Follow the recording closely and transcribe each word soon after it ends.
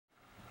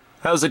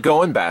How's it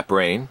going,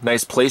 Batbrain?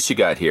 Nice place you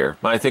got here.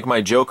 I think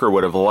my Joker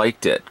would have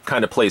liked it.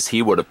 Kind of place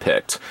he would have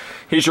picked.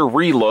 Here's your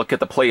re-look at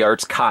the Play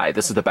Arts Kai.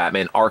 This is the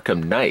Batman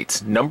Arkham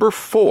Knight, number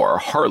 4,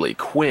 Harley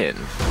Quinn.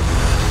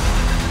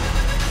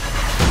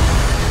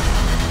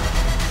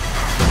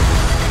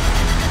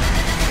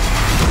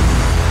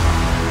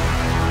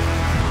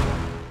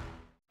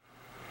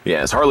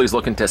 Yes, Harley's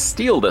looking to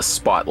steal the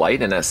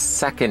spotlight in a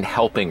second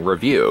helping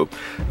review.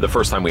 The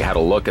first time we had a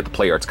look at the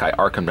Play Arts Kai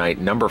Arkham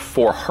Knight number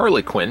 4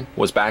 Harley Quinn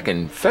was back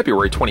in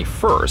February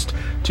 21st,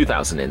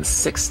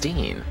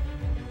 2016.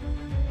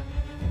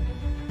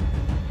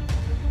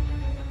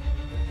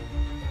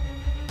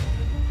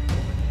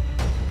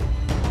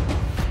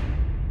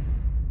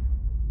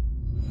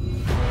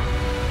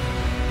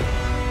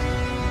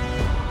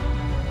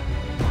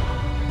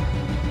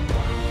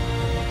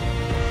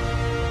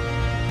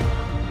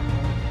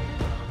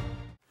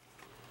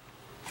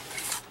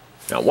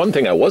 Now, one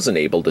thing I wasn't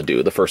able to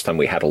do the first time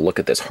we had a look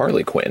at this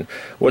Harley Quinn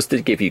was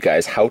to give you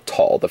guys how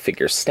tall the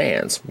figure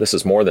stands. This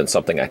is more than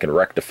something I can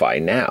rectify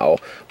now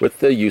with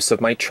the use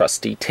of my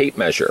trusty tape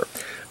measure.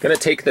 I'm going to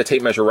take the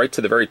tape measure right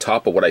to the very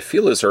top of what I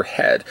feel is her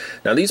head.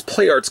 Now, these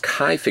Play Arts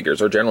Kai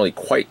figures are generally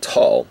quite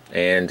tall,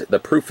 and the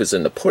proof is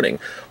in the pudding.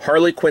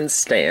 Harley Quinn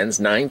stands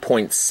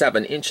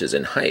 9.7 inches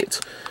in height.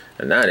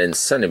 And that in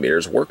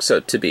centimeters works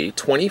out to be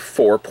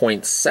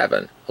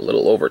 24.7, a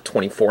little over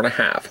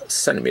 24.5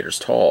 centimeters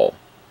tall.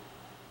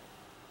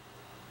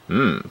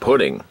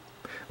 Pudding.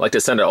 I'd like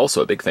to send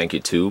also a big thank you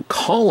to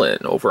Colin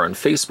over on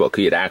Facebook.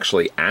 He had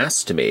actually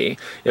asked me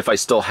if I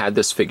still had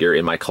this figure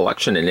in my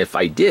collection, and if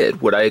I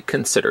did, would I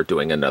consider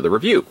doing another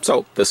review.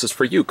 So this is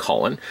for you,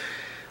 Colin.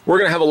 We're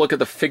going to have a look at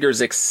the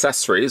figure's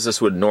accessories.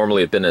 This would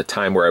normally have been a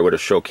time where I would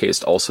have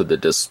showcased also the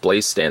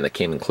display stand that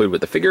came included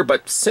with the figure,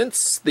 but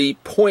since the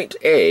point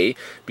A,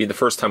 being the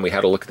first time we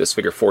had a look at this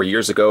figure 4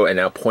 years ago, and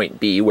now point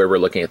B, where we're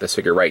looking at this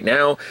figure right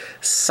now,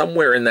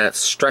 somewhere in that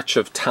stretch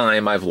of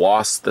time, I've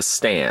lost the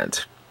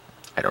stand.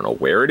 I don't know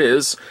where it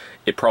is.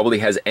 It probably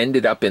has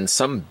ended up in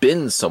some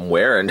bin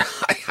somewhere, and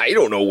I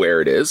don't know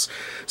where it is.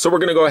 So we're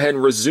going to go ahead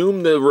and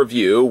resume the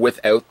review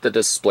without the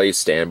display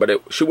stand,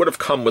 but she would have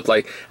come with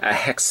like a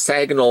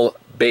hexagonal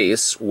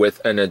base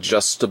with an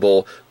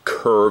adjustable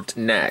curved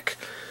neck.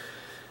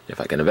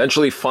 If I can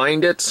eventually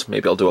find it,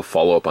 maybe I'll do a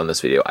follow-up on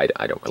this video.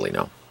 I don't really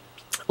know.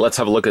 Let's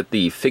have a look at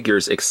the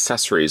figure's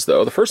accessories,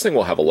 though. The first thing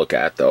we'll have a look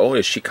at, though,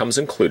 is she comes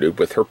included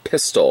with her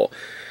pistol.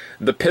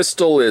 The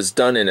pistol is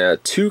done in a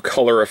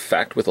two-color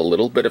effect with a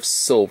little bit of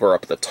silver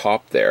up at the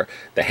top there.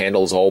 The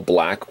handle's all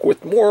black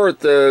with more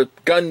the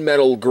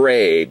gunmetal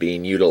gray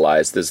being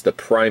utilized as the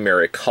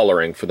primary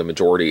coloring for the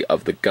majority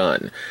of the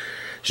gun.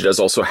 She does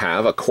also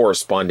have a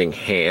corresponding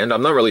hand.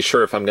 I'm not really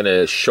sure if I'm going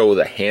to show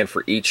the hand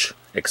for each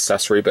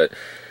accessory, but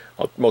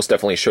I'll most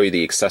definitely show you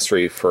the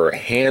accessory for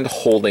hand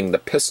holding the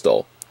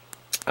pistol.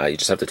 You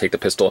just have to take the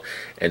pistol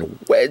and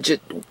wedge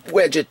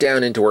it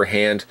down into her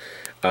hand.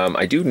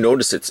 I do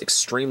notice it's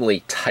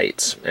extremely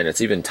tight, and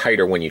it's even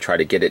tighter when you try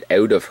to get it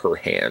out of her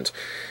hand.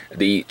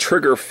 The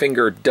trigger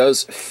finger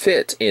does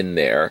fit in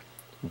there,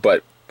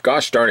 but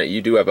gosh darn it,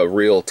 you do have a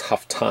real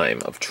tough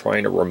time of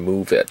trying to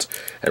remove it.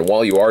 And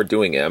while you are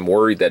doing it, I'm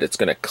worried that it's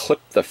going to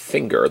clip the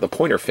finger, the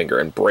pointer finger,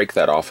 and break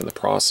that off in the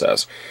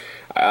process.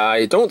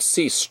 I don't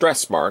see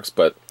stress marks,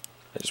 but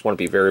I just want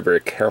to be very, very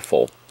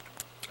careful.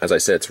 As I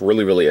said, it's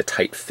really, really a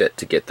tight fit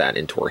to get that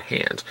into her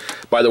hand.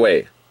 By the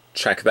way,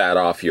 check that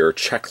off your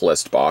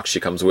checklist box. She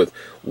comes with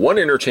one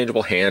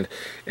interchangeable hand,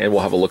 and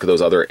we'll have a look at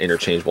those other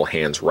interchangeable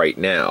hands right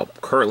now.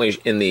 Currently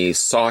in the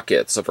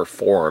sockets of her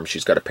forearm,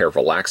 she's got a pair of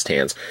relaxed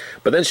hands,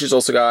 but then she's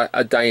also got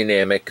a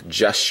dynamic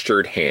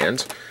gestured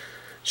hand.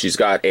 She's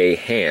got a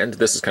hand,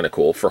 this is kind of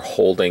cool, for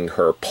holding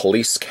her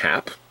police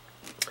cap.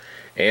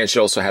 And she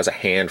also has a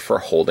hand for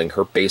holding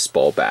her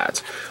baseball bat,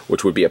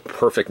 which would be a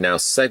perfect now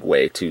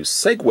segue to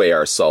segue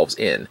ourselves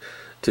in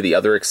to the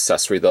other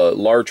accessory, the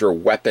larger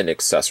weapon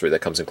accessory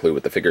that comes included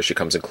with the figure. She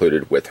comes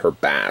included with her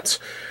bat.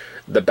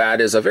 The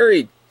bat is a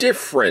very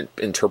different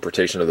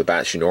interpretation of the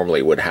bat she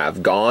normally would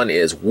have. Gone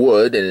is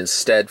wood, and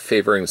instead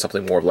favoring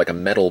something more of like a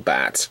metal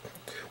bat,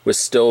 with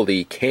still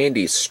the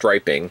candy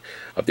striping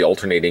of the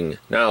alternating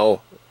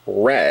now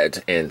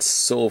red and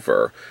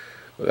silver.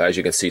 As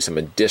you can see, some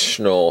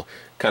additional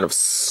kind of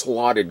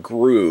slotted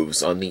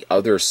grooves on the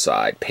other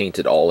side,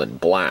 painted all in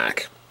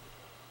black.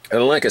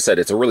 And like I said,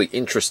 it's a really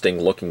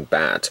interesting looking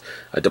bat,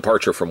 a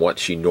departure from what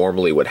she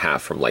normally would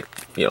have from, like,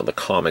 you know, the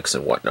comics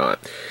and whatnot.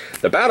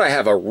 The bat I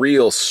have a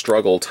real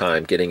struggle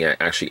time getting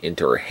actually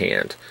into her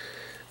hand.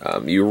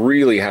 You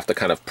really have to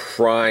kind of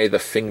pry the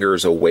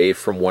fingers away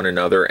from one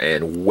another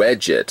and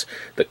wedge it.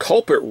 The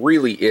culprit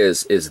really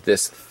is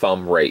this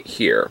thumb right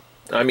here.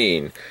 I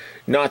mean,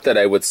 not that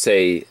I would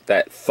say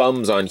that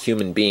thumbs on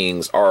human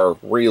beings are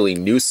really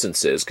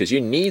nuisances, because you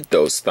need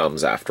those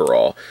thumbs after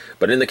all.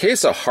 But in the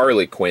case of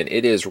Harley Quinn,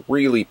 it is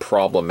really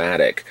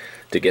problematic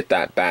to get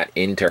that bat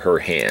into her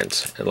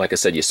hand. And like I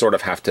said, you sort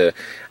of have to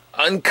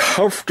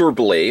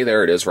uncomfortably,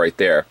 there it is right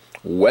there,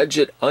 wedge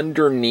it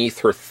underneath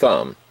her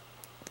thumb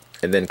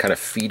and then kind of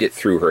feed it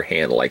through her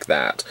hand like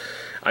that.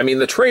 I mean,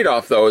 the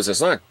trade-off, though, is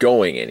it's not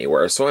going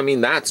anywhere. So, I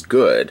mean, that's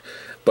good.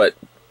 But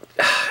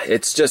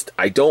it's just,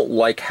 I don't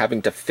like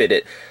having to fit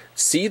it.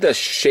 See the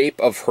shape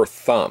of her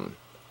thumb,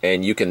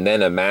 and you can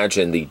then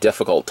imagine the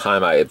difficult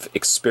time I've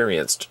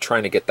experienced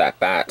trying to get that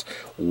bat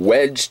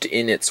wedged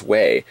in its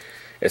way.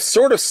 It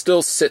sort of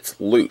still sits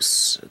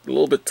loose, a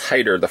little bit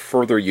tighter the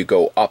further you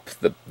go up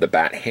the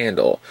bat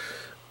handle.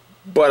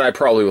 But I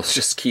probably will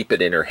just keep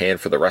it in her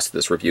hand for the rest of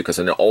this review, because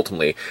then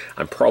ultimately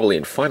I'm probably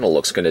in final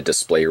looks going to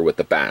display her with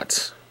the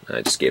bat.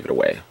 I just gave it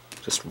away.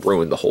 Just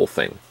ruined the whole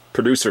thing.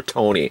 Producer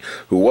Tony,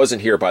 who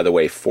wasn't here, by the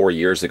way, 4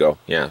 years ago.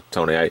 Yeah,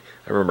 Tony, I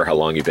remember how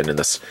long you've been in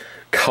this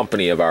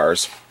company of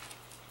ours.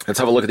 Let's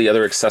have a look at the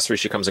other accessories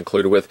she comes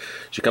included with.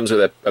 She comes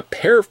with a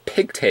pair of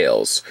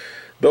pigtails,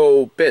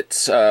 though a bit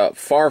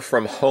far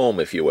from home,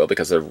 if you will,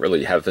 because they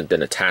really haven't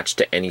been attached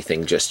to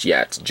anything just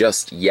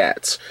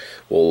yet.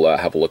 We'll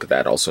have a look at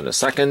that also in a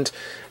second.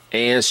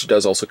 And she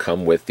does also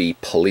come with the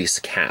police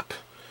cap,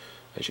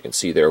 as you can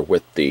see there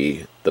with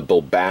the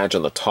little badge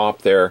on the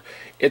top there.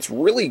 It's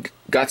really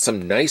got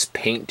some nice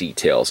paint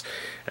details,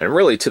 and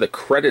really to the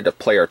credit of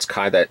Play Arts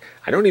Kai that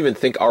I don't even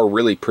think are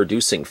really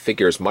producing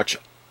figures much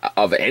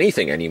of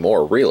anything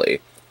anymore, really.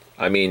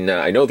 I mean,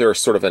 I know they're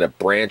sort of in a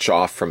branch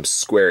off from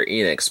Square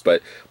Enix,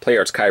 but Play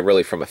Arts Kai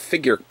really from a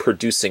figure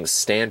producing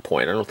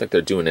standpoint, I don't think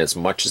they're doing as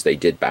much as they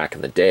did back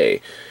in the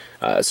day.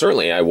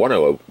 Certainly, I want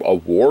to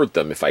award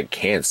them, if I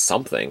can,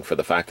 something for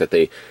the fact that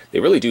they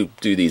really do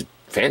these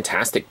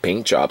fantastic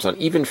paint jobs on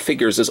even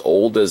figures as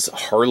old as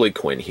Harley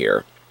Quinn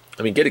here.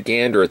 I mean, get a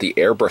gander at the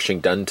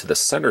airbrushing done to the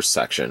center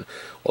section,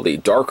 while the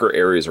darker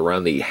areas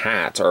around the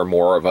hat are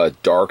more of a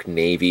dark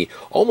navy,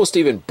 almost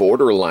even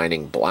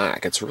borderlining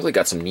black. It's really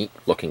got some neat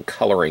looking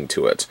coloring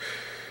to it.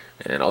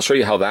 And I'll show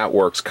you how that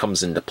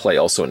comes into play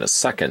also in a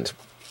second.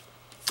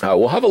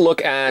 We'll have a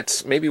look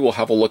at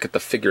the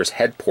figure's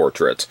head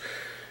portrait,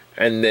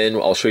 and then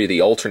I'll show you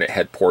the alternate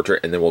head portrait,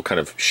 and then we'll kind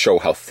of show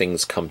how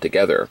things come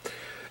together.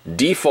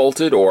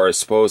 Defaulted, or I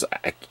suppose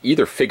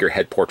either figure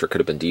head portrait could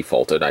have been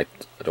defaulted. I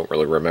don't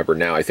really remember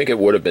now. I think it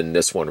would have been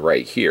this one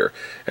right here,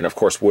 and of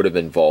course would have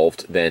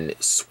involved then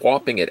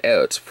swapping it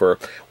out for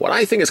what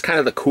I think is kind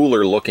of the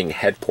cooler looking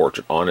head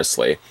portrait,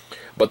 honestly.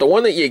 But the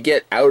one that you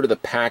get out of the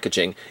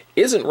packaging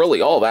isn't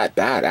really all that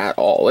bad at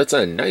all. It's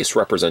a nice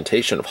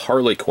representation of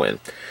Harley Quinn.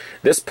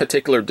 This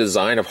particular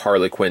design of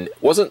Harley Quinn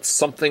wasn't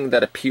something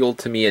that appealed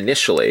to me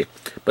initially,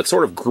 but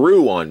sort of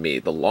grew on me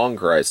the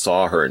longer I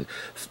saw her in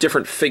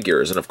different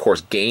figures, and of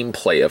course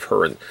gameplay of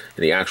her in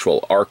the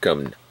actual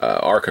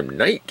Arkham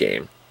Knight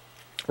game.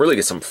 Really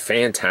get some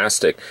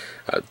fantastic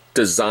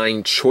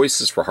design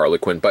choices for Harley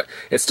Quinn, but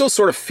it still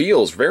sort of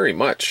feels very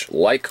much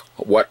like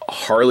what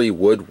Harley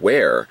would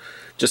wear.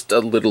 Just a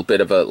little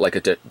bit of a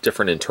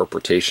different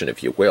interpretation,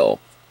 if you will.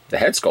 The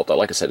head sculpt,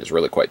 like I said, is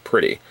really quite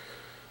pretty.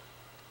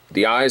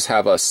 The eyes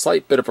have a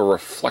slight bit of a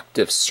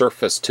reflective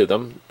surface to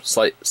them,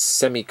 slight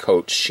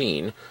semi-coat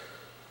sheen.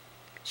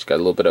 She's got a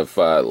little bit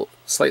of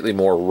slightly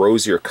more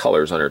rosier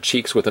colors on her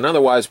cheeks with an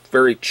otherwise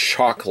very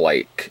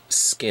chalk-like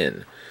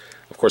skin.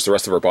 Of course, the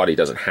rest of her body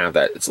doesn't have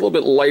that. It's a little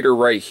bit lighter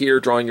right here,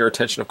 drawing your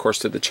attention, of course,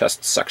 to the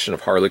chest section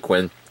of Harley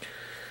Quinn.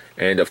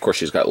 And, of course,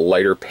 she's got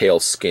lighter pale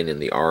skin in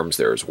the arms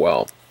there as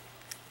well.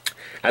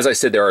 As I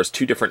said, there are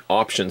two different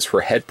options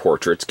for head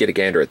portraits. Get a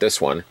gander at this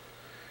one.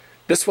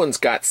 This one's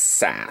got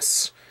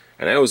sass,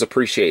 and I always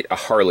appreciate a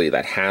Harley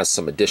that has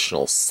some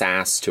additional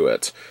sass to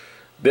it.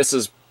 This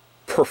is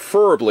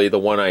preferably the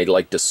one I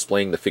like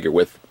displaying the figure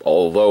with,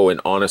 although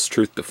in honest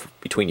truth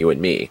between you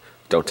and me,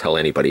 don't tell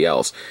anybody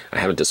else, I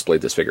haven't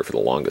displayed this figure for the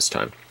longest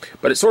time.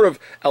 But it sort of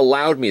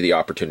allowed me the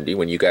opportunity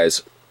when you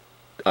guys,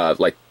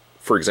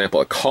 for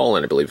example,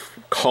 Colin, I believe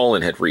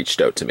Colin had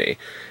reached out to me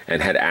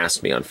and had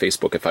asked me on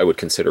Facebook if I would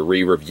consider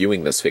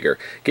re-reviewing this figure.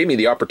 Gave me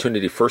the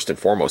opportunity first and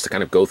foremost to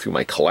kind of go through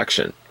my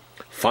collection,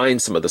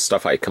 find some of the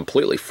stuff I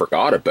completely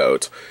forgot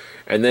about,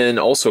 and then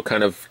also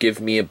kind of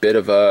give me a bit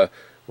of a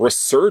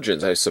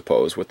resurgence, I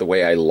suppose, with the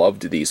way I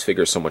loved these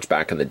figures so much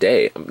back in the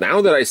day.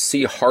 Now that I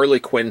see Harley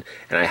Quinn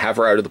and I have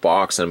her out of the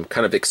box and I'm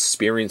kind of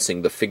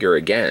experiencing the figure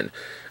again,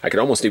 I can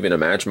almost even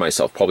imagine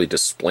myself probably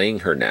displaying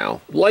her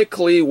now,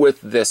 likely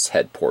with this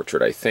head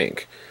portrait, I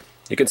think.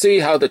 You can see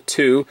how the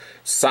two,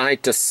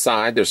 side to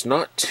side, there's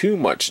not too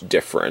much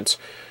different.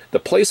 The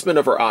placement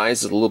of her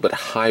eyes is a little bit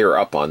higher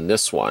up on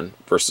this one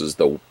versus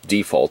the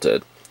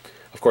defaulted.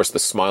 Of course, the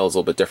smile is a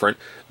little bit different.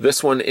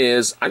 This one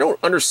is, I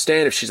don't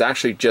understand if she's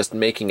actually just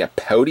making a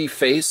pouty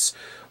face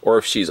or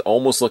if she's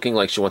almost looking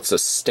like she wants to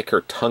stick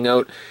her tongue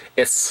out.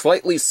 It's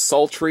slightly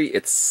sultry,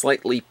 it's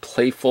slightly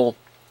playful.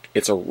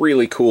 It's a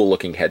really cool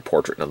looking head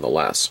portrait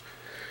nonetheless.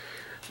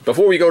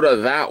 Before we go to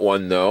that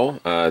one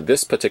though,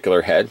 this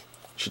particular head,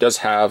 she does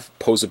have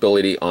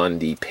posability on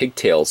the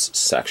pigtails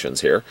sections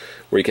here,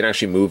 where you can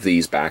actually move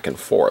these back and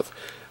forth.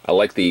 I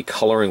like the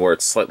coloring where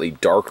it's slightly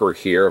darker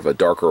here, of a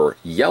darker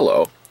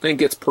yellow, and it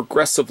gets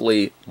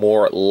progressively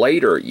more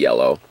lighter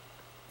yellow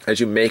as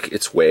you make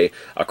its way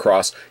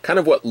across kind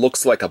of what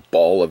looks like a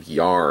ball of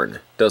yarn,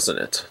 doesn't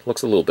it?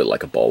 Looks a little bit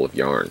like a ball of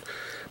yarn.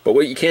 But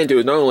what you can do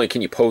is not only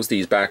can you pose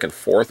these back and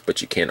forth,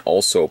 but you can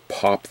also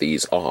pop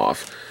these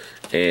off,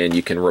 and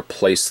you can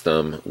replace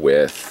them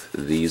with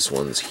these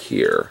ones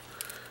here.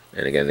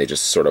 And again, they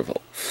just sort of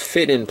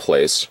fit in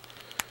place.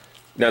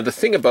 Now, the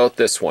thing about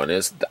this one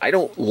is I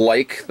don't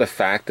like the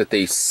fact that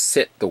they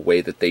sit the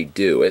way that they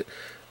do. It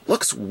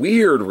looks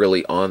weird,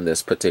 really, on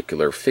this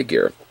particular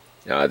figure.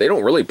 They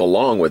don't really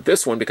belong with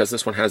this one because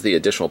this one has the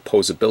additional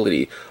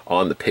posability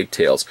on the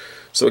pigtails.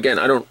 So again,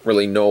 I don't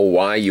really know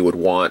why you would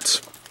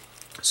want,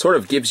 sort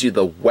of gives you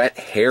the wet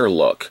hair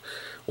look.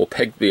 We'll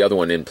peg the other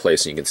one in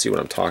place and you can see what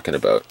I'm talking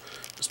about.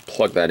 Just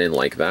plug that in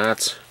like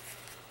that.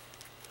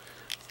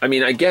 I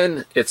mean,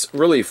 again, it's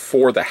really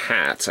for the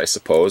hat, I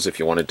suppose, if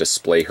you want to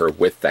display her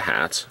with the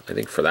hat. I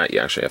think for that you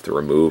actually have to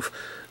remove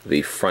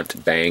the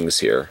front bangs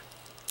here.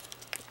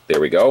 There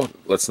we go.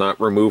 Let's not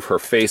remove her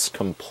face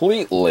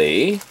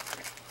completely.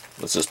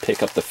 Let's just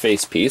pick up the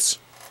face piece.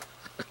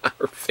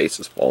 Her face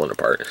is falling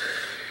apart.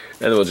 And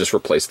then we'll just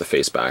replace the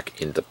face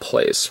back into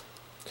place.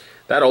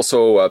 That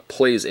also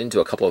plays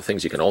into a couple of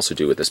things you can also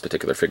do with this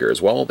particular figure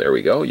as well. There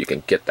we go. You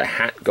can get the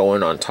hat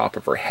going on top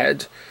of her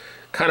head.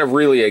 Kind of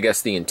really, I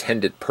guess, the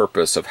intended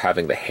purpose of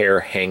having the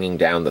hair hanging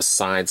down the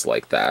sides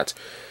like that.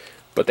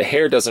 But the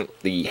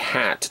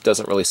hat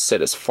doesn't really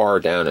sit as far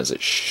down as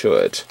it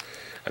should.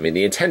 I mean,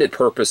 the intended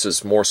purpose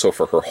is more so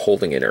for her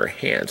holding in her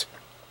hand.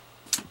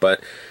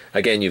 But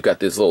again, you've got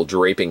this little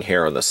draping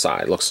hair on the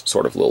side. Looks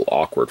sort of a little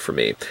awkward for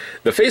me.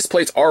 The face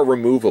plates are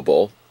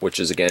removable, which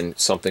is, again,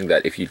 something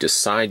that if you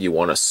decide you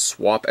want to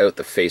swap out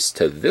the face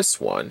to this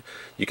one,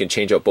 you can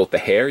change out both the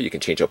hair, you can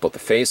change out both the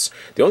face.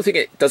 The only thing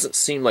it doesn't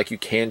seem like you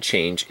can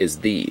change is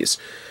these.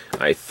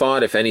 I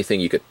thought, if anything,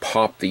 you could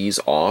pop these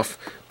off,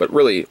 but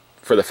really,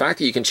 for the fact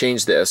that you can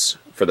change this,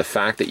 for the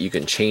fact that you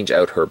can change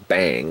out her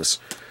bangs,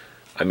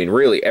 I mean,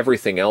 really,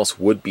 everything else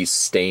would be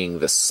staying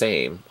the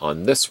same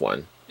on this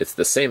one. It's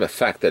the same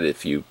effect that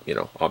if you,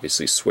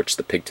 obviously switch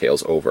the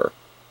pigtails over.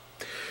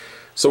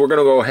 So we're going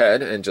to go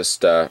ahead and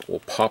just,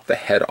 we'll pop the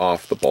head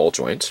off the ball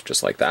joint,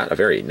 just like that. A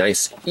very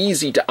nice,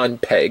 easy to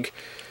unpeg.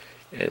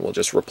 And we'll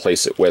just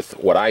replace it with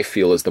what I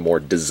feel is the more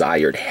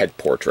desired head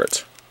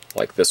portrait,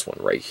 like this one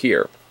right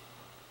here.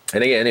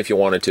 And again, if you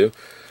wanted to,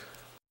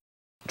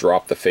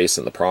 drop the face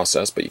in the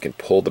process, but you can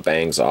pull the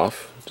bangs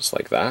off, just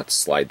like that.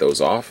 Slide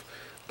those off,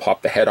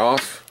 pop the head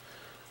off.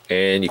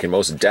 And you can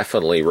most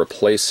definitely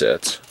replace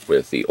it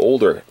with the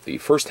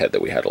first head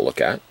that we had to look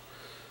at.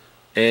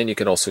 And you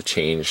can also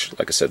change,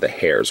 like I said, the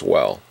hair as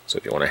well. So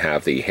if you want to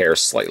have the hair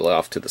slightly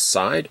off to the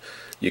side,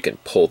 you can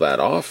pull that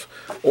off.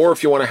 Or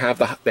if you want to have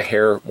the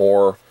hair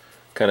more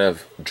kind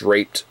of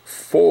draped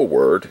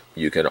forward,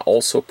 you can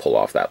also pull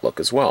off that look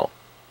as well.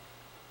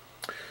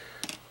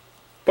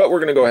 But we're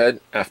going to go ahead,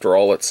 after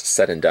all it's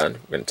said and done,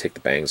 we're going to take the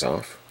bangs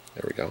off.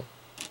 There we go.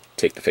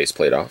 Take the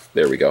faceplate off.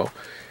 There we go.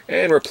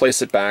 And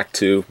replace it back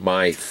to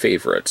my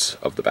favorite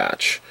of the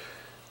batch.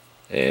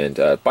 And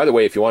by the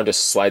way, if you want to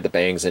just slide the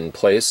bangs in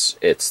place,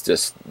 it's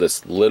just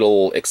this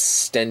little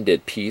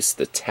extended piece,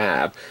 the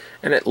tab,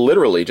 and it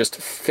literally just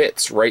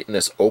fits right in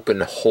this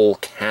open hole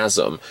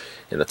chasm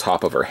in the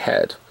top of her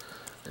head,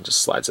 and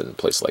just slides it in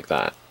place like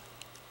that.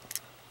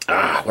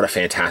 Ah, what a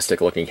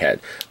fantastic looking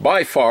head.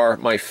 By far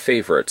my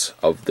favorite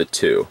of the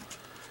two.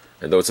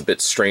 And though it's a bit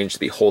strange to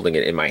be holding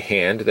it in my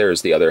hand,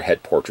 there's the other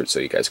head portrait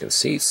so you guys can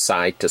see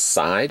side to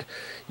side.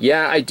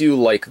 Yeah, I do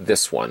like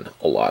this one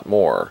a lot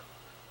more.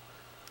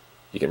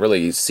 You can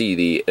really see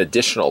the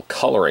additional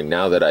coloring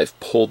now that I've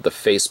pulled the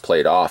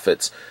faceplate off.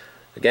 It's,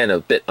 again, a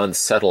bit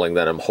unsettling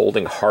that I'm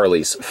holding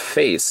Harley's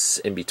face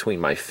in between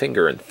my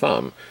finger and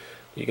thumb.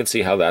 You can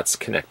see how that's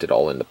connected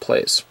all into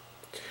place.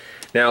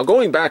 Now,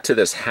 going back to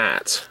this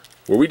hat,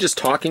 were we just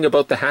talking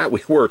about the hat?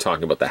 We were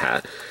talking about the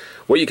hat.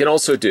 What you can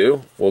also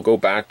do, we'll go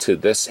back to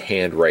this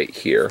hand right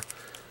here.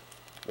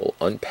 We'll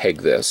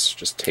unpeg this,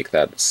 just take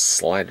that,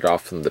 slide it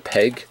off from the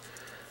peg,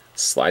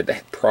 slide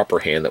the proper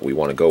hand that we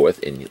want to go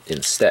with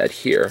instead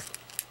here.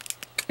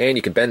 And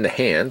you can bend the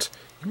hand.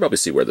 You can probably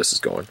see where this is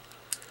going.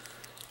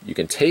 You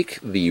can take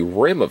the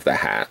rim of the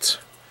hat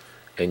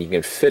and you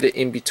can fit it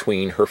in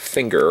between her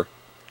fingers,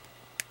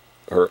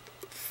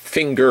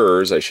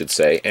 I should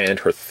say, and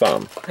her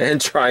thumb.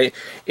 And try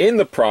in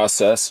the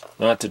process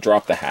not to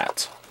drop the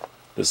hat.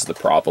 This is the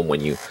problem when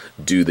you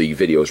do the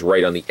videos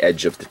right on the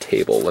edge of the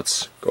table.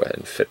 Let's go ahead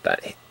and fit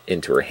that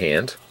into her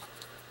hand.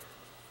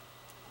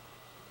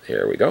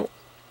 Here we go.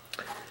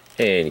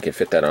 And you can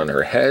fit that on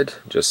her head,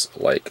 just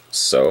like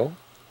so.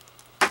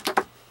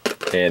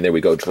 And there we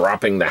go,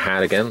 dropping the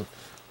hat again.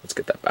 Let's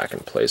get that back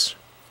in place.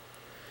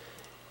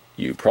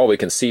 You probably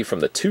can see from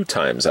the 2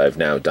 times I've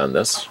now done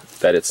this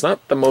that it's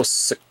not the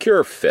most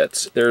secure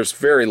fit. There's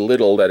very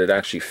little that it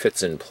actually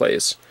fits in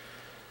place.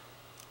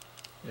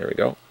 There we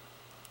go.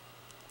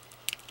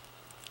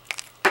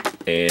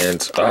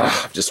 And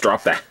just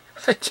dropped that.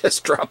 I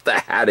just dropped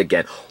the hat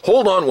again.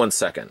 Hold on 1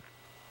 second.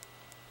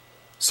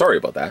 Sorry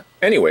about that.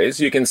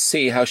 Anyways, you can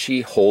see how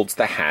she holds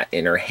the hat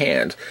in her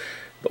hand.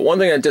 But one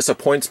thing that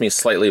disappoints me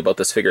slightly about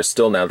this figure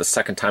still now, the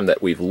second time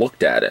that we've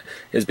looked at it,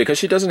 is because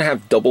she doesn't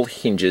have double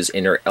hinges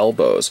in her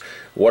elbows.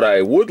 What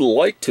I would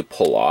like to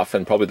pull off,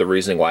 and probably the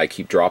reason why I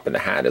keep dropping the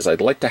hat, is I'd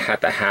like to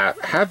have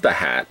the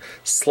hat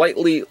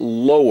slightly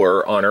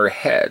lower on her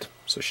head.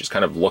 So she's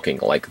kind of looking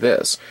like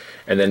this,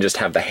 and then just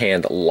have the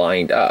hand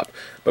lined up.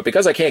 But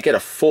because I can't get a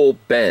full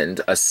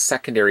bend, a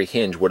secondary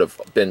hinge would have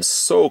been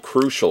so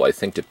crucial, I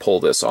think, to pull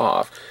this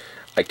off.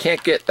 I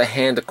can't get the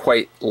hand to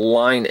quite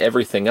line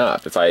everything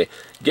up. If I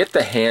get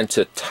the hand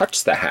to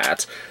touch the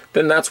hat,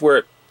 then that's where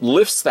it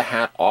lifts the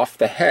hat off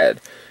the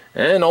head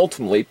and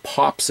ultimately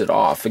pops it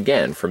off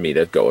again for me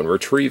to go and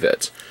retrieve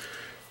it.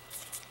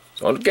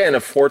 So again,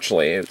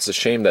 unfortunately, it's a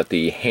shame that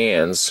the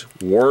hands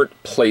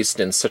weren't placed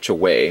in such a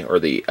way, or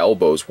the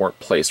elbows weren't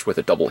placed with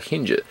a double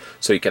hinge,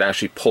 so you could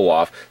actually pull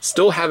off,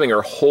 still having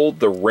her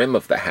hold the rim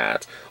of the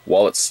hat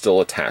while it's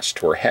still attached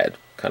to her head,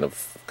 kind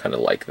of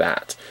like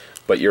that.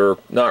 But you're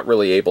not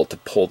really able to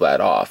pull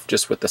that off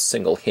just with the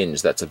single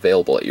hinge that's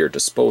available at your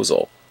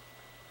disposal.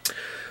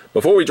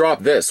 Before we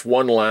drop this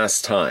one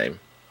last time,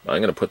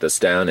 I'm going to put this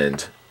down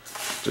and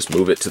just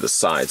move it to the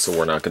side so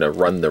we're not going to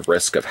run the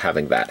risk of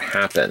having that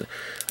happen.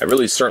 I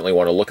really certainly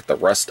want to look at the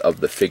rest of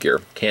the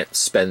figure. Can't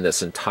spend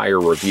this entire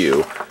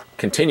review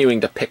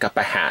continuing to pick up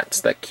a hat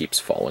that keeps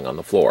falling on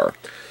the floor.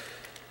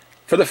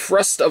 For the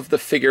rest of the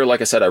figure, like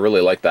I said, I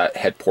really like that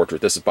head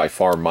portrait. This is by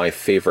far my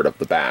favorite of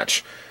the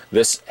batch.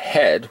 This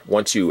head,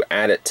 once you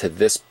add it to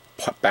this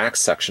back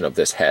section of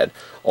this head,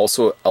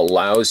 also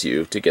allows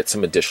you to get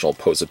some additional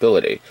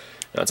posability.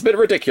 Now, it's a bit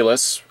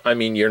ridiculous. I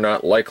mean, you're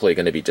not likely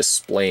going to be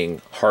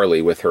displaying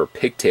Harley with her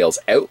pigtails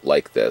out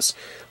like this,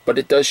 but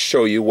it does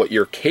show you what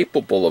you're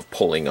capable of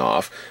pulling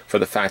off for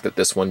the fact that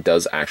this one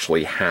does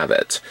actually have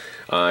it.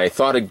 I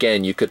thought,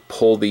 again, you could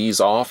pull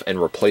these off and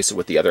replace it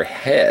with the other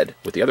head,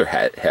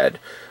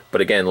 but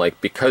again, like,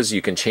 because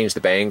you can change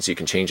the bangs, you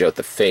can change out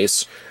the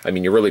face, I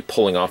mean, you're really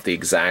pulling off the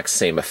exact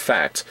same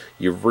effect.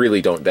 You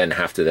really don't then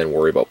have to then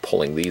worry about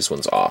pulling these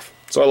ones off.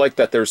 So I like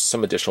that there's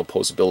some additional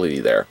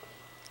posability there.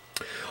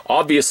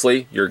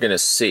 Obviously, you're going to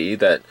see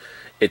that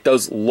it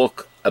does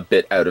look a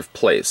bit out of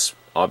place.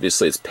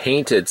 Obviously, it's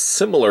painted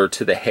similar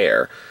to the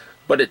hair,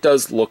 but it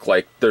does look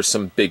like there's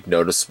some big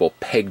noticeable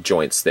peg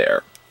joints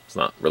there. There's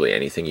not really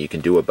anything you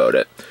can do about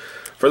it.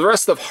 For the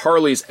rest of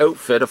Harley's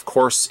outfit, of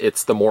course,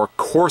 it's the more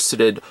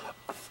corseted,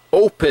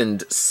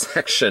 opened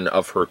section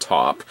of her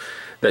top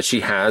that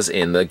she has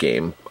in the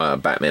game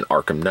Batman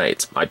Arkham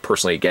Knight. I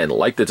personally, again,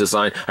 like the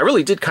design. I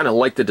really did kind of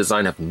like the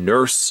design of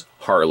Nurse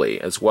Harley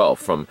as well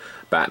from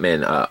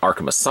Batman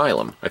Arkham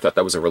Asylum. I thought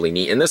that was a really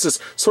neat, and this is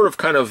sort of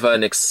kind of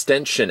an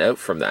extension out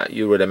from that.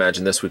 You would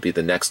imagine this would be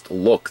the next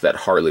look that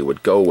Harley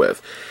would go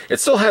with. It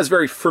still has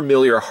very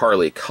familiar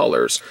Harley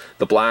colors,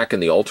 the black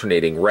and the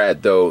alternating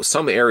red, though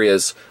some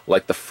areas,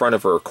 like the front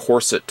of her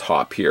corset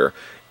top here,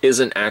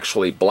 isn't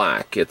actually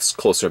black. It's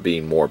closer to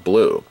being more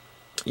blue.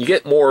 You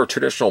get more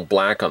traditional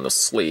black on the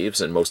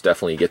sleeves, and most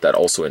definitely you get that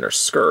also in her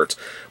skirt,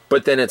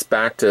 but then it's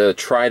back to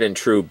tried and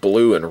true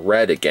blue and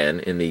red again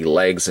in the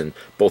legs, and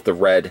both the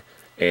red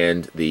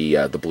and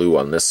the blue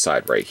on this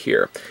side right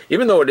here.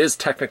 Even though it is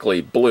technically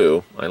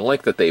blue, I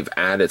like that they've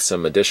added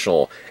some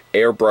additional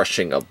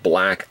airbrushing of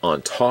black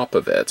on top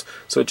of it,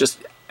 so it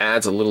just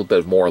adds a little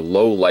bit more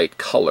low light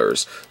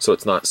colors, so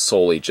it's not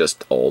solely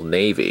just all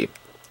navy.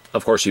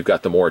 Of course, you've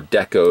got the more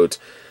decoed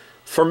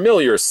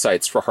familiar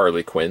sights for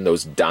Harley Quinn,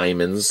 those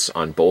diamonds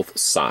on both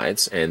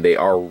sides, and they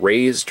are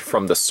raised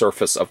from the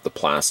surface of the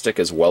plastic,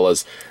 as well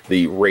as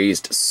the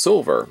raised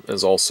silver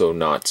is also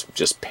not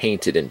just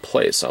painted in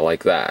place. I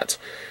like that.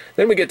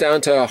 Then we get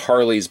down to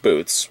Harley's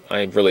boots.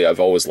 I've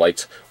always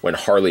liked when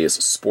Harley is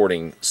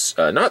sporting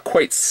not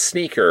quite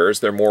sneakers,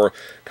 they're more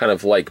kind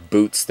of like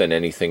boots than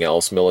anything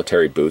else,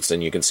 military boots,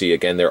 and you can see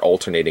again they're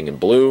alternating in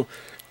blue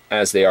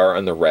as they are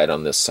on the red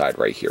on this side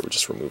right here. We'll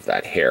just remove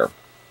that hair.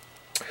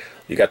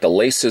 You got the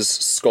laces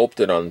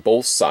sculpted on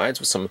both sides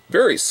with some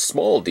very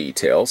small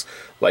details,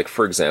 like,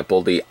 for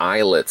example, the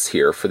eyelets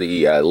here for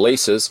the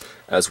laces,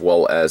 as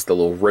well as the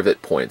little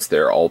rivet points.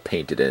 They're all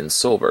painted in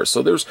silver.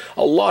 So there's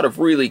a lot of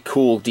really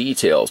cool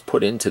details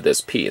put into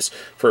this piece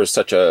for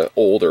such a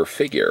older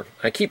figure.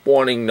 I keep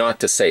wanting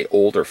not to say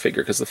older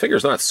figure, because the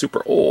figure's not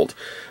super old.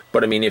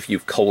 But I mean, if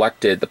you've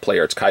collected the Play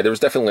Arts Kai, there was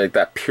definitely like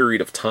that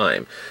period of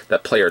time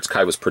that Play Arts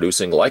Kai was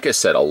producing, like I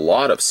said, a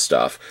lot of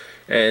stuff.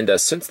 And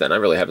since then, I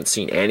really haven't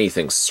seen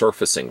anything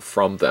surfacing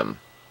from them.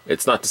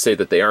 It's not to say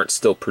that they aren't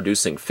still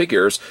producing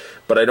figures,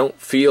 but I don't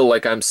feel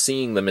like I'm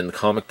seeing them in the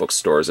comic book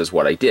stores as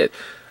what I did.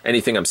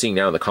 Anything I'm seeing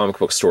now in the comic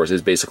book stores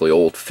is basically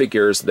old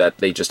figures that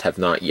they just have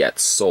not yet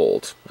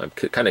sold. I've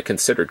kind of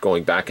considered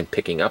going back and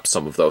picking up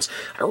some of those.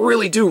 I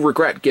really do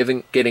regret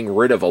getting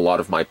rid of a lot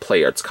of my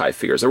Play Arts Kai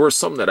figures. There were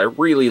some that I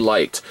really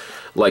liked,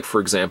 like, for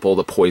example,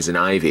 the Poison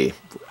Ivy.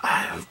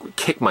 I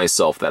kick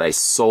myself that I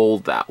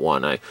sold that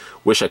one. I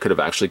wish I could have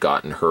actually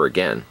gotten her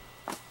again.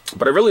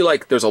 But I really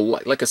like,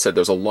 like I said,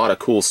 there's a lot of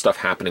cool stuff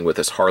happening with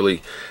this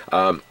Harley.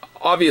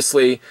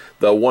 Obviously,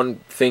 the one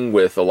thing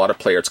with a lot of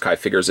Play Arts Kai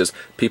figures is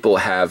people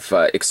have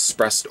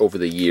expressed over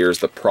the years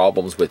the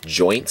problems with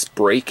joints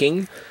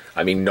breaking.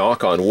 I mean,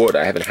 knock on wood,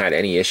 I haven't had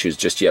any issues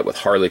just yet with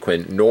Harley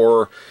Quinn,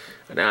 nor...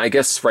 I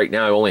guess right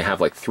now I only have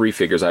like 3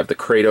 figures. I have the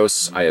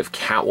Kratos, I have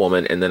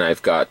Catwoman, and then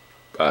I've got,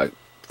 of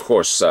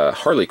course,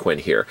 Harley Quinn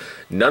here.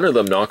 None of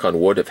them, knock on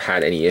wood, have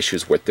had any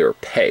issues with their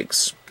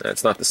pegs.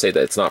 That's not to say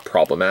that it's not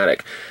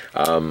problematic.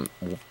 A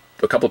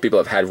couple of people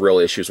have had real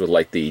issues with,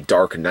 like, the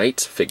Dark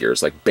Knight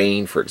figures, like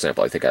Bane, for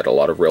example. I think had a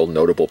lot of real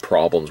notable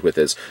problems with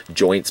his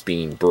joints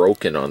being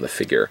broken on the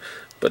figure.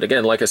 But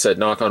again, like I said,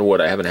 knock on wood,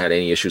 I haven't had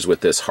any issues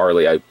with this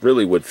Harley. I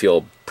really would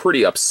feel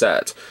pretty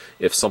upset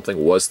if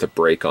something was to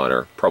break on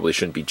her. Probably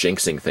shouldn't be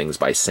jinxing things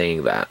by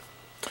saying that.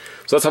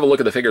 So let's have a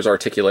look at the figure's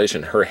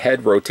articulation. Her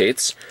head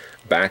rotates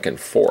back and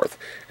forth.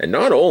 And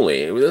not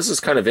only, this is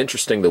kind of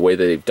interesting the way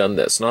that they've done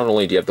this, not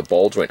only do you have the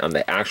ball joint on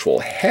the actual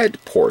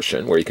head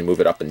portion, where you can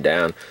move it up and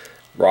down,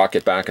 rock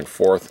it back and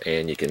forth,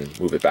 and you can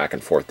move it back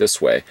and forth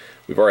this way.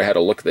 We've already had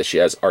a look at this. She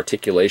has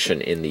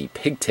articulation in the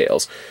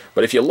pigtails.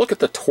 But if you look at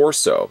the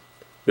torso,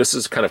 this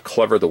is kind of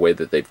clever the way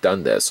that they've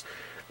done this.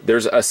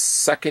 There's a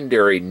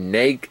secondary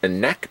neck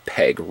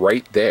peg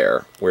right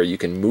there where you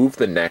can move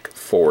the neck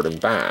forward and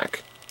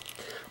back.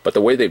 But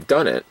the way they've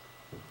done it,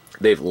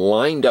 they've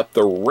lined up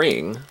the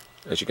ring,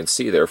 as you can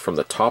see there, from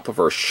the top of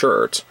her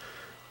shirt.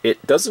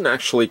 It doesn't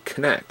actually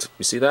connect.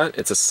 You see that?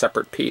 It's a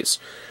separate piece.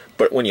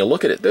 But when you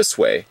look at it this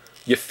way,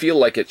 you feel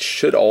like it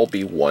should all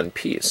be one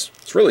piece.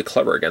 It's really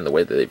clever, again, the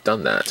way that they've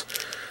done that.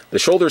 The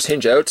shoulders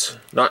hinge out,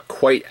 not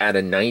quite at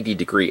a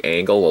 90-degree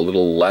angle, a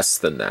little less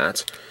than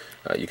that.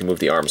 You can move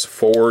the arms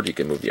forward, you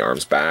can move the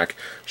arms back.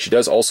 She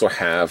does also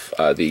have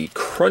the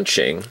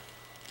crunching,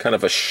 kind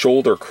of a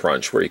shoulder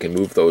crunch, where you can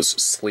move those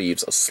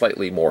sleeves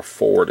slightly more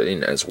forward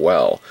in as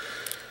well.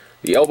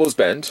 The elbows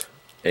bend,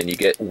 and you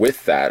get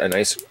with that a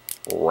nice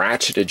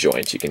ratcheted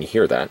joint. You can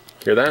hear that.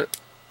 Hear that?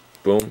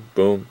 Boom,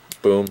 boom,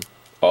 boom.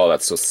 Oh,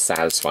 that's so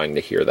satisfying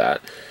to hear that.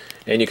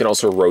 And you can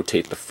also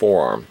rotate the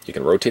forearm. You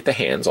can rotate the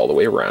hands all the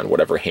way around,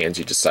 whatever hands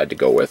you decide to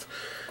go with.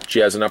 She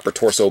has an upper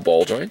torso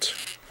ball joint.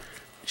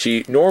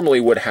 She normally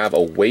would have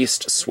a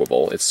waist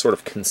swivel. It's sort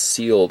of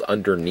concealed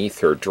underneath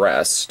her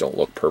dress. Don't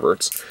look,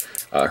 perverts.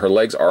 Her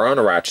legs are on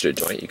a ratcheted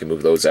joint. You can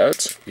move those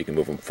out. You can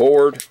move them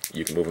forward.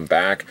 You can move them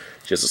back.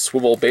 She has a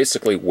swivel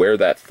basically where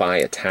that thigh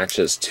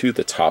attaches to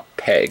the top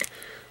peg.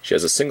 She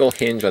has a single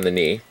hinge on the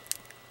knee,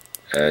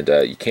 and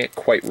you can't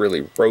quite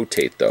really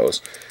rotate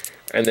those.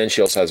 And then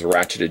she also has a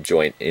ratcheted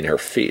joint in her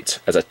feet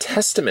as a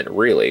testament,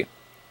 really,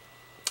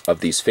 of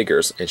these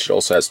figures. And she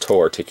also has toe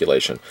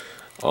articulation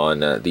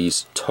on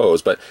these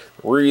toes, but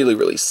really,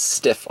 really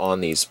stiff on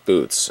these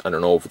boots. I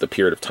don't know, over the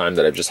period of time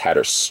that I've just had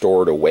her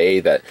stored away,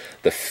 that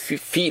the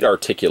feet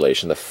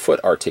articulation, the foot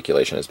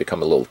articulation has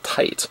become a little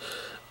tight.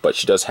 But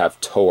she does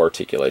have toe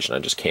articulation. I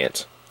just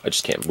can't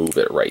move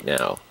it right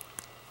now.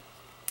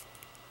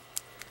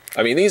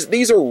 I mean,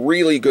 these are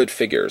really good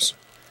figures.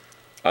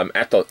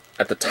 At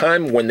the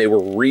time when they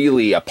were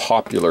really a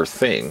popular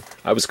thing,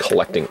 I was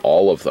collecting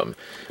all of them.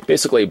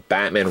 Basically,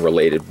 Batman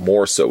related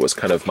more so was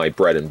kind of my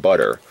bread and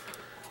butter.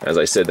 As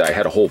I said, I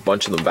had a whole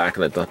bunch of them back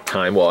in the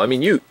time. Well, I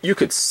mean, you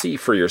could see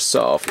for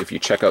yourself if you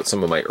check out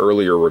some of my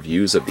earlier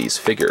reviews of these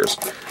figures.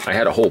 I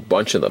had a whole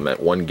bunch of them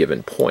at one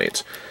given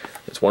point.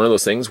 It's one of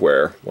those things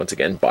where, once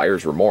again,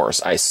 buyer's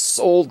remorse. I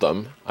sold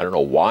them. I don't know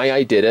why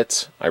I did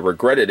it. I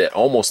regretted it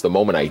almost the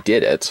moment I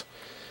did it.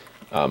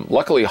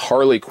 Luckily,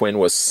 Harley Quinn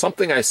was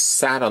something I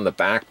sat on the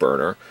back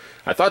burner.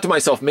 I thought to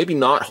myself, maybe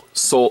not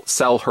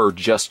sell her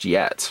just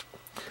yet,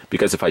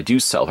 because if I do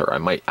sell her, I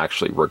might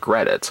actually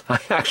regret it. I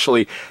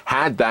actually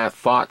had that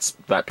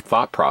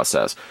thought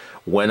process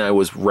when I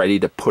was ready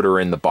to put her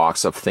in the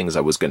box of things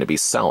I was going to be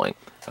selling.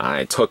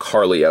 I took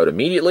Harley out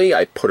immediately.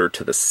 I put her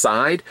to the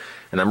side,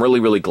 and I'm really,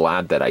 really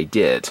glad that I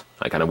did.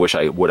 I kind of wish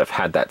I would have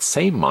had that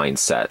same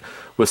mindset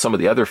with some of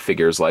the other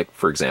figures, like,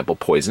 for example,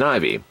 Poison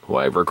Ivy, who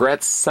I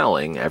regret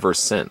selling ever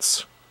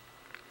since.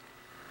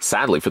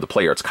 Sadly for the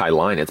Play Arts Kai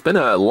line, it's been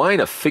a line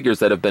of figures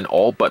that have been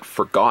all but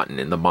forgotten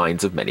in the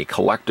minds of many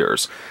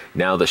collectors.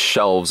 Now the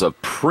shelves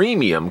of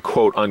premium,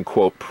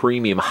 quote-unquote,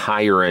 premium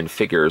higher-end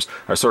figures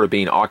are sort of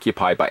being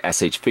occupied by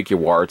SH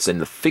Figuarts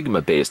and the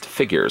Figma-based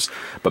figures.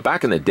 But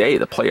back in the day,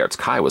 the Play Arts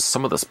Kai was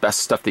some of the best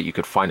stuff that you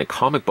could find in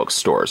comic book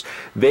stores.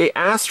 They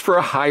asked for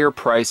a higher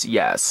price,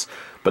 yes,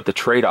 but the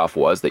trade-off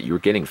was that you were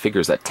getting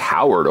figures that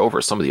towered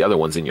over some of the other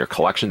ones in your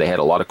collection. They had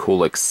a lot of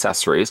cool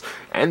accessories,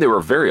 and they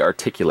were very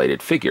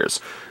articulated figures.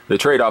 The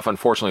trade-off,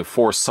 unfortunately,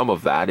 for some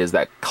of that is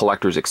that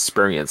collectors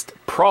experienced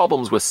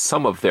problems with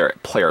some of their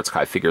Play Arts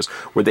Kai figures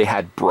where they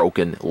had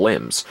broken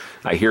limbs.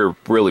 I hear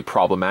really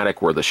problematic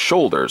were the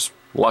shoulders.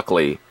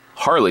 Luckily,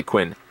 Harley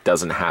Quinn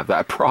doesn't have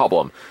that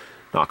problem.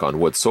 Knock on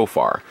wood so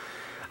far.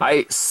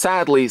 I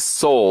sadly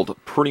sold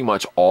pretty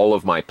much all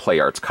of my Play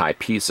Arts Kai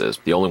pieces.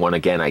 The only one,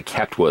 again, I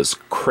kept was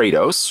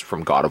Kratos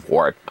from God of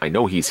War. I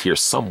know he's here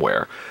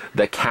somewhere.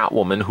 The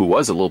Catwoman, who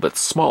was a little bit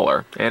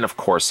smaller. And, of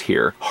course,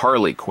 here,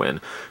 Harley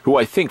Quinn, who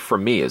I think, for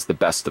me, is the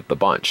best of the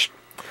bunch.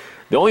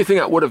 The only thing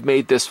that would have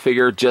made this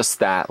figure just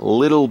that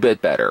little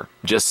bit better,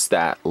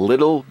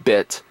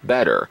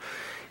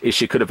 is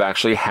she could have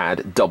actually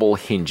had double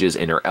hinges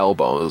in her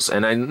elbows.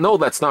 And I know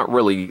that's not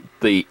really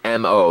the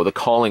MO, the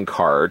calling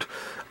card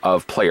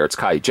of Play Arts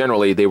Kai.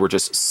 Generally, they were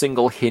just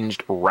single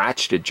hinged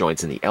ratcheted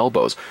joints in the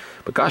elbows.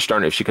 But gosh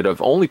darn it, if she could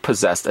have only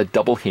possessed a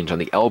double hinge on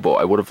the elbow,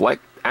 I would have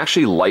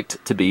actually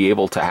liked to be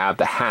able to have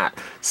the hat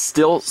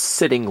still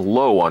sitting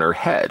low on her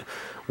head,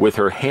 with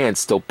her hand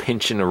still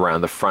pinching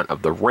around the front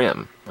of the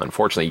rim.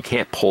 Unfortunately, you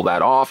can't pull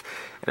that off,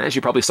 and as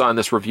you probably saw in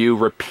this review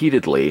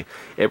repeatedly,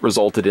 it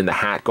resulted in the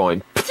hat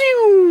going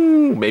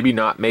pew, maybe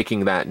not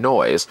making that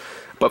noise,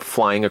 but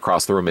flying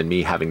across the room and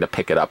me having to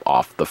pick it up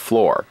off the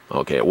floor.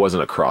 Okay, it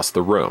wasn't across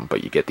the room,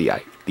 but you get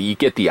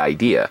the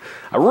idea.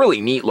 A really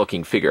neat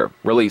looking figure,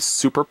 really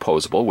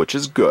superposable, which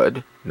is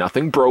good.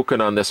 Nothing broken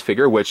on this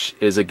figure, which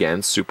is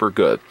again super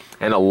good.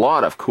 And a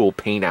lot of cool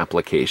paint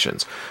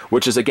applications,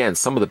 which is again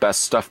some of the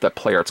best stuff that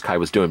Play Arts Kai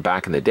was doing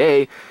back in the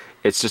day.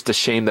 It's just a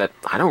shame that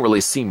I don't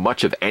really see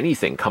much of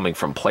anything coming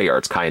from Play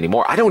Arts Kai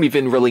anymore. I don't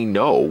even really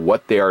know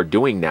what they are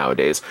doing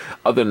nowadays,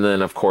 other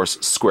than, of course,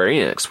 Square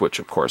Enix, which,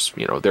 of course,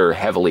 you know, they're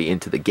heavily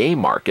into the game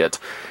market.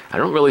 I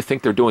don't really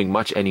think they're doing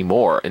much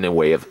anymore in a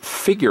way of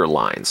figure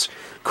lines.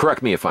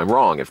 Correct me if I'm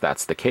wrong, if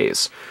that's the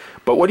case.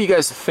 But what do you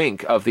guys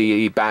think of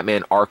the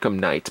Batman Arkham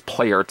Knight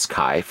Play Arts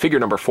Kai figure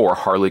number 4,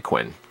 Harley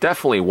Quinn?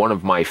 Definitely one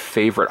of my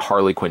favorite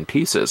Harley Quinn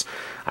pieces.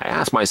 I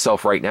ask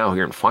myself right now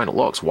here in final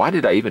looks, why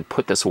did I even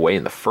put this away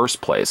in the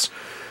first place?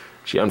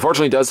 She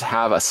unfortunately does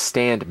have a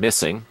stand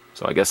missing,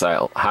 so I guess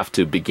I'll have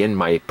to begin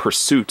my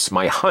pursuits,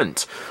 my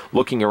hunt,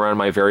 looking around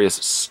my various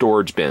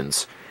storage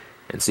bins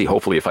and see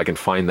hopefully if I can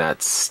find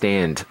that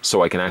stand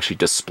so I can actually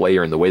display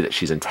her in the way that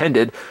she's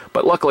intended.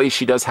 But luckily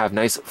she does have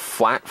nice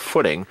flat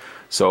footing,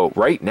 so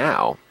right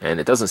now, and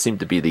it doesn't seem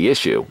to be the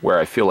issue, where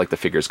I feel like the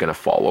figure is going to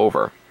fall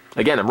over.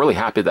 Again, I'm really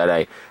happy that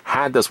I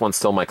had this one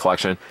still in my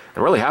collection.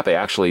 I'm really happy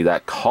actually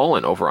that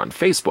Colin over on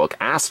Facebook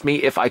asked me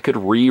if I could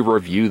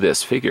re-review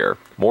this figure.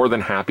 More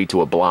than happy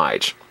to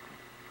oblige.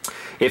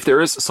 If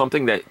there is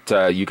something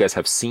that you guys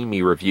have seen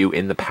me review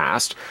in the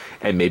past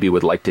and maybe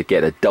would like to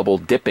get a double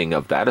dipping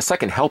of that, a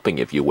second helping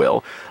if you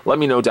will, let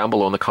me know down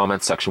below in the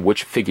comments section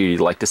which figure you'd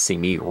like to see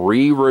me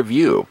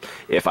re-review.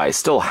 If I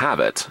still have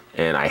it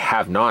and I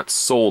have not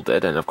sold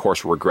it and of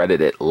course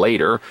regretted it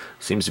later,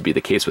 seems to be the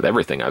case with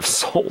everything I've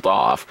sold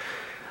off.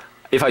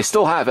 If I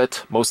still have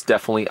it, most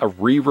definitely a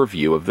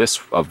re-review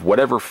of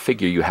whatever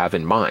figure you have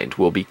in mind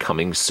will be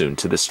coming soon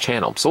to this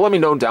channel. So let me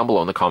know down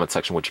below in the comment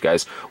section what you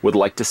guys would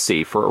like to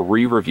see for a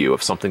re-review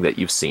of something that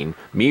you've seen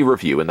me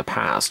review in the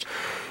past.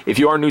 If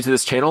you are new to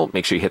this channel,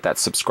 make sure you hit that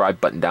subscribe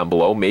button down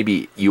below.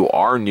 Maybe you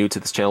are new to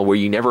this channel where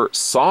you never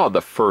saw the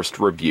first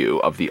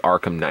review of the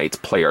Arkham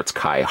Knight Play Arts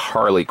Kai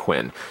Harley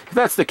Quinn. If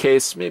that's the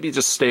case, maybe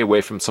just stay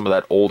away from some of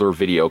that older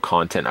video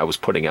content I was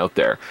putting out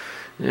there.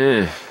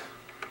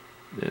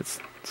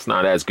 It's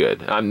not as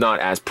good. I'm not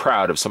as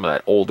proud of some of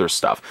that older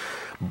stuff.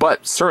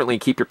 But certainly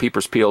keep your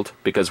peepers peeled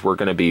because we're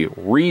going to be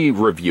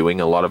re-reviewing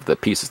a lot of the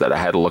pieces that I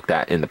had looked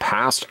at in the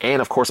past. And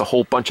of course a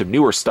whole bunch of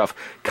newer stuff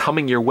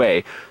coming your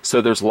way.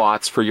 So there's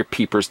lots for your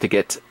peepers to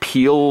get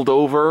peeled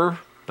over.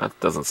 That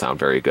doesn't sound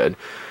very good.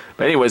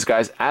 But anyways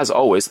guys, as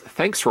always,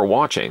 thanks for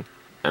watching.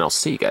 And I'll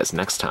see you guys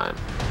next time.